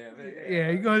ponytail, damn it. Yeah,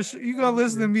 you gonna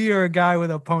listen to me or a guy with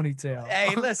a ponytail.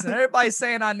 Hey, listen, everybody's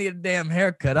saying I need a damn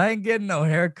haircut. I ain't getting no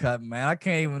haircut, man. I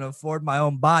can't even afford my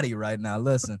own body right now.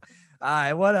 Listen. All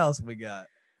right, what else we got?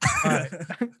 All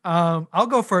right. I'll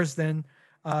go first then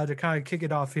to kind of kick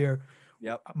it off here.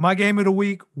 Yep. My game of the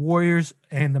week, Warriors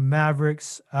and the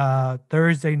Mavericks,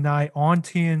 Thursday night on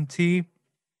TNT.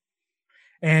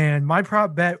 And my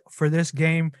prop bet for this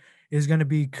game is going to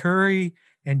be Curry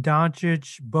and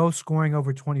Doncic both scoring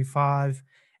over 25.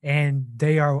 And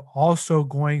they are also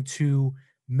going to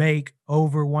make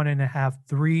over 1.5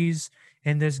 threes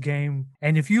in this game.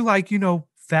 And if you like,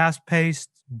 fast-paced,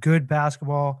 good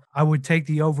basketball, I would take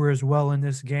the over as well in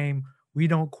this game. We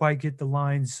don't quite get the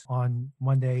lines on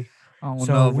Monday. I don't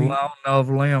know if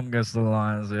Liam gets the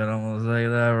lines yet. I'm going to say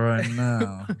that right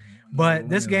now. But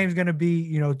this game's going to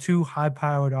be, 2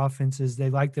 high-powered offenses.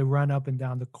 They like to run up and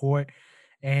down the court.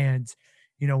 And,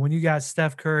 when you got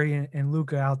Steph Curry and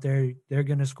Luka out there, they're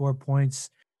going to score points.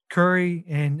 Curry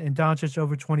and Doncic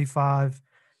over 25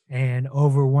 and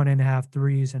over 1.5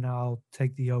 threes, and I'll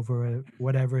take the over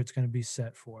whatever it's going to be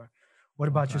set for. What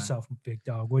about yourself, Big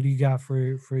Dog? What do you got for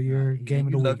your game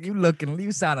of the week?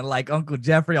 You sounding like Uncle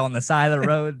Jeffrey on the side of the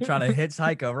road trying to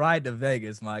hitchhike a ride to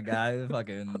Vegas, my guy.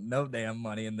 Fucking no damn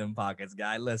money in them pockets,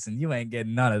 guy. Listen, you ain't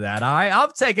getting none of that. All right,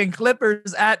 I'm taking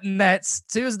Clippers at Nets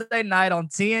Tuesday night on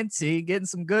TNT, getting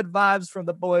some good vibes from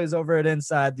the boys over at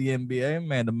Inside the NBA.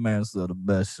 Man, the man's still the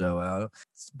best show out.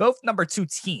 both number 2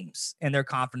 teams in their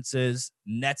conferences.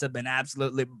 Nets have been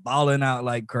absolutely balling out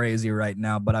like crazy right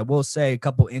now. But I will say a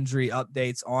couple injury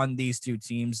updates on these 2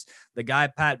 teams. The guy,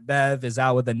 Pat Bev, is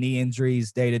out with a knee injury.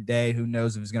 He's day-to-day. Who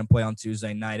knows if he's going to play on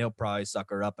Tuesday night. He'll probably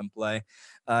sucker up and play.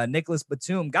 Nicholas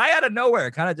Batum, guy out of nowhere,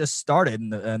 kind of just started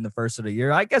in the first of the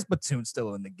year. I guess Batum's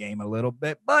still in the game a little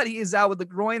bit, but he is out with a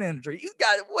groin injury. You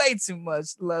got way too much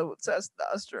low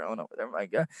testosterone over there, my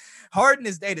guy. Harden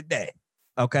is day-to-day.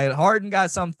 Okay, Harden got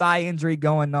some thigh injury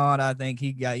going on. I think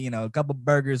he got, a couple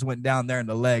burgers went down there in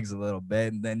the legs a little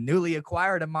bit. And then newly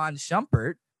acquired Iman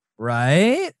Shumpert,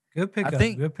 right? Good pickup.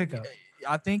 Good pickup.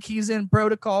 I think he's in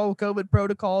COVID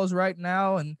protocols right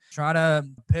now and trying to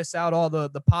piss out all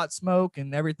the pot smoke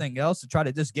and everything else to try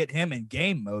to just get him in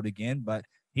game mode again. But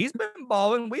he's been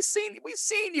balling. We've seen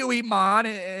you, Iman,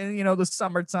 in the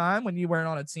summertime when you weren't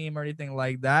on a team or anything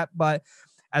like that. But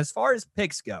as far as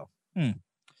picks go,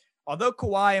 although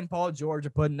Kawhi and Paul George are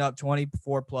putting up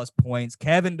 24 plus points,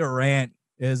 Kevin Durant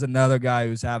is another guy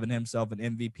who's having himself an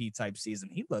MVP type season.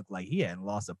 He looked like he hadn't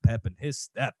lost a pep in his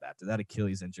step after that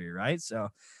Achilles injury, right? So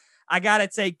I got to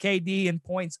take KD in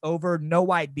points over.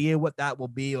 No idea what that will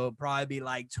be. It'll probably be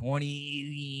like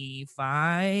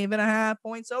 25.5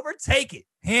 points over. Take it.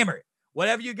 Hammer it.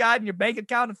 Whatever you got in your bank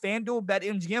account and FanDuel,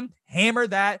 BetMGM, hammer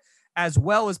that as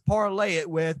well as parlay it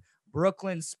with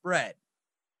Brooklyn spread.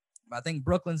 I think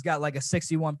Brooklyn's got like a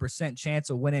 61% chance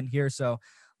of winning here, so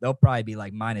they'll probably be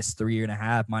like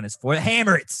 -3.5, -4.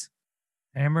 Hammer it.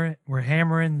 Hammer it. We're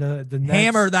hammering the Nets.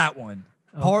 Hammer that one.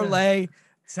 Okay. Parlay.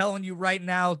 Telling you right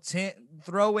now,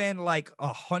 throw in like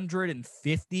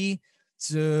 150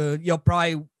 to you'll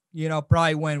probably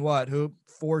win what?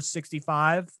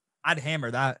 465. I'd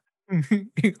hammer that.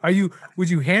 Would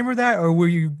you hammer that or will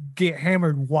you get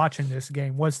hammered watching this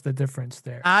game? What's the difference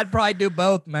there? I'd probably do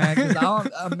both, man. Because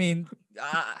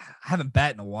I haven't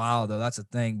bet in a while though. That's the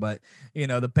thing. But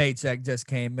the paycheck just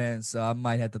came in, so I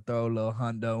might have to throw a little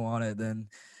hundo on it, then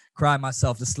cry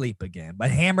myself to sleep again.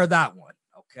 But hammer that one.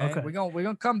 Okay. We're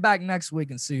gonna come back next week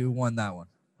and see who won that one.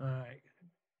 All right.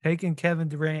 Taking Kevin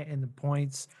Durant and the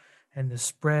points and the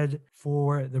spread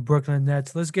for the Brooklyn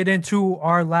Nets. Let's get into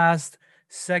our last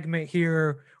segment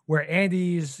here where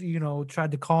Andy's,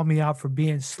 tried to call me out for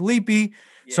being sleepy.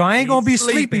 Yeah, so I ain't going to be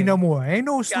sleepy no more. Ain't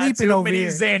no sleeping over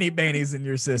here. Too many Zanny Bannies in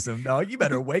your system, dog. You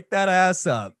better wake that ass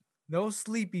up. No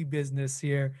sleepy business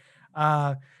here.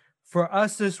 For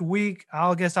us this week,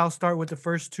 I'll start with the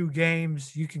first 2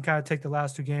 games. You can kind of take the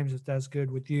last 2 games if that's good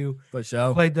with you. For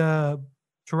sure. Played the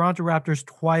Toronto Raptors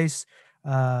twice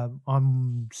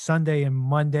on Sunday and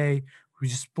Monday. We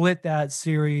split that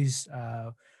series.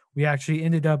 We actually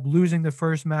ended up losing the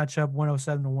first matchup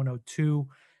 107-102.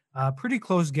 Pretty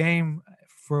close game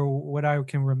for what I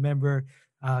can remember.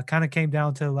 Kind of came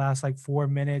down to the last 4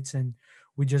 minutes, and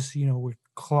we just, we're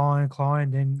clawing,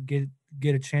 then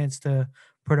get a chance to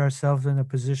put ourselves in a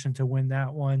position to win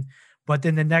that one. But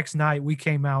then the next night we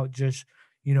came out just,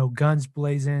 guns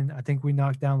blazing. I think we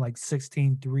knocked down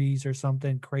 16 threes or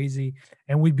something crazy,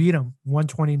 and we beat them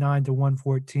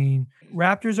 129-114.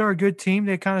 Raptors are a good team.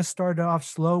 They kind of started off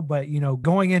slow, but,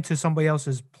 going into somebody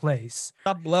else's place.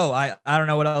 Up low. I don't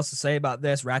know what else to say about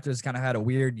this. Raptors kind of had a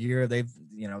weird year. They've,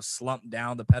 slumped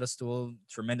down the pedestal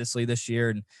tremendously this year,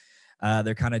 and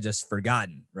they're kind of just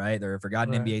forgotten, right? They're a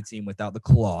forgotten NBA team without the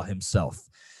Claw himself.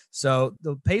 So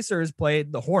the Pacers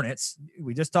played the Hornets.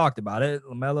 We just talked about it.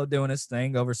 LaMelo doing his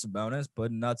thing over Sabonis,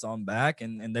 putting nuts on back,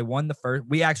 and they won the first.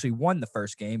 We actually won the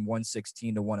first game,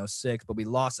 116-106, but we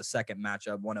lost the second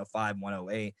matchup,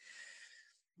 105-108.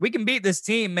 We can beat this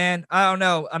team, man. I don't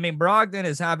know. I mean, Brogdon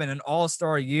is having an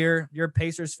all-star year. You're a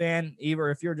Pacers fan, either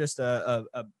if you're just a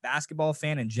basketball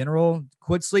fan in general,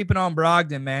 quit sleeping on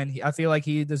Brogdon, man. I feel like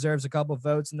he deserves a couple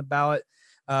votes in the ballot.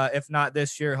 If not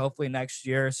this year, hopefully next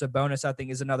year. Sabonis, I think,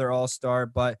 is another all-star,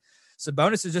 but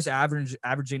Sabonis is just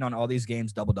averaging on all these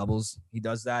games double-doubles. He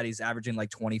does that. He's averaging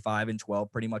 25 and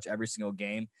 12 pretty much every single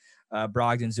game.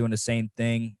 Brogdon's doing the same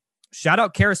thing. Shout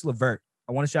out Karis LeVert.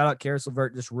 I want to shout out Karis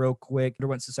LeVert just real quick. He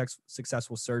underwent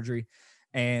successful surgery,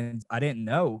 and I didn't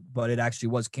know, but it actually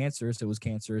was cancerous. It was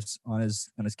cancerous on his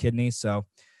kidney. So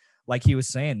like he was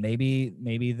saying,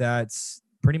 maybe that's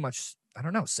pretty much, I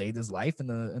don't know, saved his life in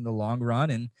the long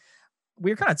run. And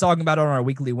we were kind of talking about it on our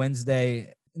weekly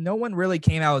Wednesday. No one really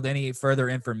came out with any further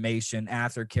information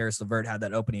after Karis LeVert had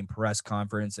that opening press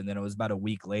conference. And then it was about a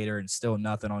week later and still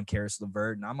nothing on Karis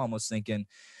LeVert. And I'm almost thinking,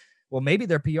 well, maybe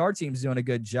their PR team's doing a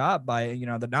good job by,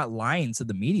 they're not lying to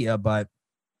the media, but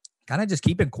kind of just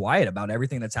keeping quiet about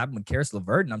everything that's happened with Karis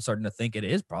LeVert. And I'm starting to think it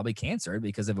is probably cancer,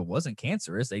 because if it wasn't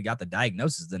cancerous, they got the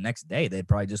diagnosis the next day, they'd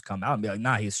probably just come out and be like,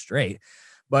 nah, he's straight.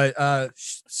 But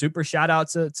super shout out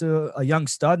to a young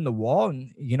stud in the wall.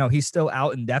 And, he's still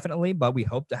out indefinitely, but we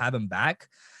hope to have him back.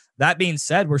 That being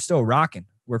said, we're still rocking.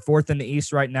 We're fourth in the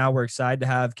East right now. We're excited to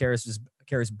have Karras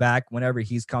back whenever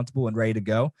he's comfortable and ready to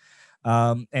go.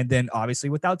 And then obviously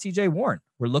without TJ Warren,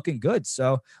 we're looking good.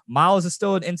 So Miles is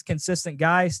still an inconsistent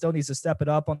guy, still needs to step it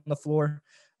up on the floor.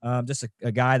 Just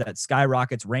a guy that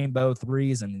skyrockets rainbow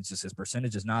threes, and it's just his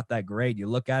percentage is not that great. You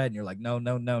look at it and you're like, no.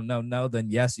 Then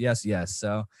yes.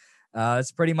 So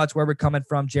it's pretty much where we're coming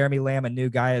from. Jeremy Lamb, a new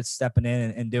guy that's stepping in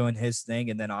and doing his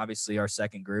thing. And then obviously our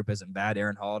second group isn't bad.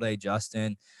 Aaron Holiday,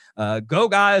 Justin,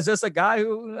 Goga is just a guy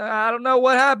who I don't know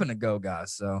what happened to Goga.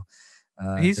 So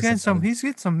he's getting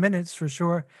some minutes for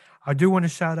sure. I do want to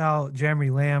shout out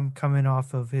Jeremy Lamb coming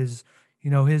off of his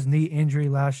knee injury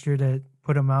last year that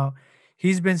put him out.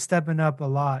 He's been stepping up a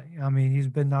lot. I mean, he's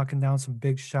been knocking down some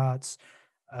big shots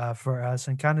for us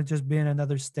and kind of just being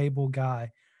another stable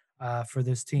guy for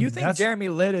this team. You think Jeremy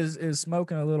Litt is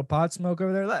smoking a little pot smoke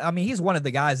over there? I mean, he's one of the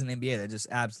guys in the NBA that just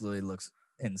absolutely looks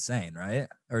insane, right?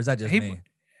 Or is that just me?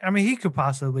 I mean, he could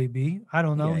possibly be. I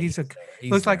don't know. Yeah, he's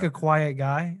looks like a quiet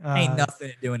guy. Ain't nothing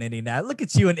to do in Indianapolis. Look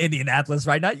at you in Indianapolis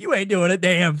right now. You ain't doing a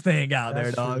damn thing out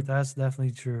there, dog. That's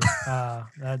definitely true.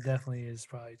 That definitely is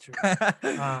probably true.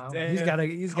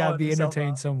 He's got to be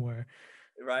entertained somewhere,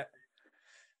 right?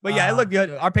 But yeah, it looked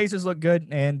good. Our Pacers look good,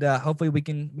 and hopefully we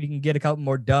can get a couple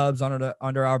more dubs under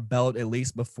our belt at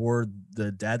least before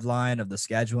the deadline of the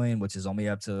scheduling, which is only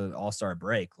up to All-Star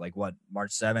break, like what,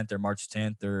 March 7th or March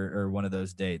 10th or one of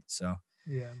those dates. So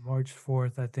yeah, March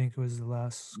 4th I think was the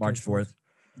last. March 4th.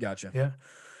 Gotcha. Yeah.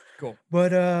 Cool.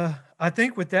 But I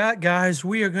think with that, guys,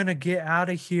 we are gonna get out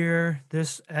of here.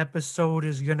 This episode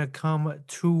is gonna come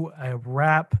to a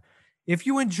wrap. If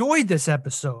you enjoyed this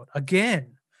episode,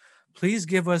 again, please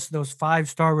give us those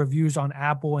 5-star reviews on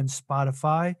Apple and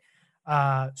Spotify.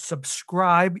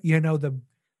 Subscribe, the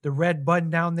red button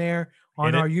down there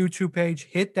on our YouTube page.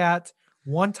 Hit that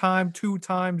 1 time, 2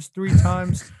 times, 3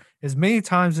 times, as many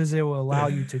times as it will allow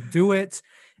you to do it.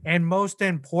 And most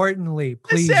importantly,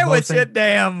 please share with your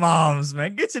damn moms,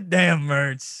 man. Get your damn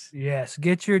merch. Yes,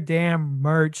 get your damn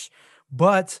merch.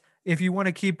 But if you want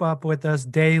to keep up with us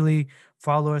daily,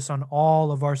 follow us on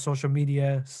all of our social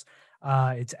medias.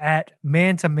 It's at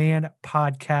Man to Man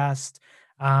Podcast.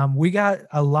 We got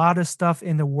a lot of stuff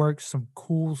in the works, some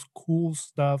cool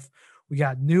stuff. We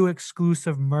got new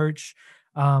exclusive merch.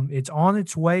 It's on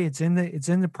its way. It's in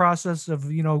the process of,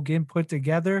 getting put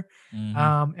together.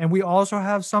 Mm-hmm. And we also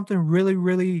have something really,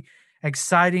 really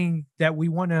exciting that we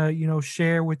want to,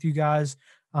 share with you guys,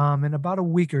 in about a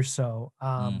week or so.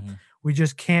 We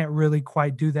just can't really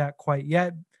quite do that quite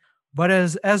yet. But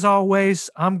as always,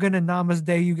 I'm going to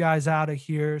namaste you guys out of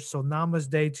here. So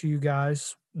namaste to you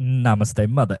guys. Namaste,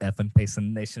 mother effing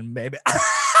Pacing Nation, baby.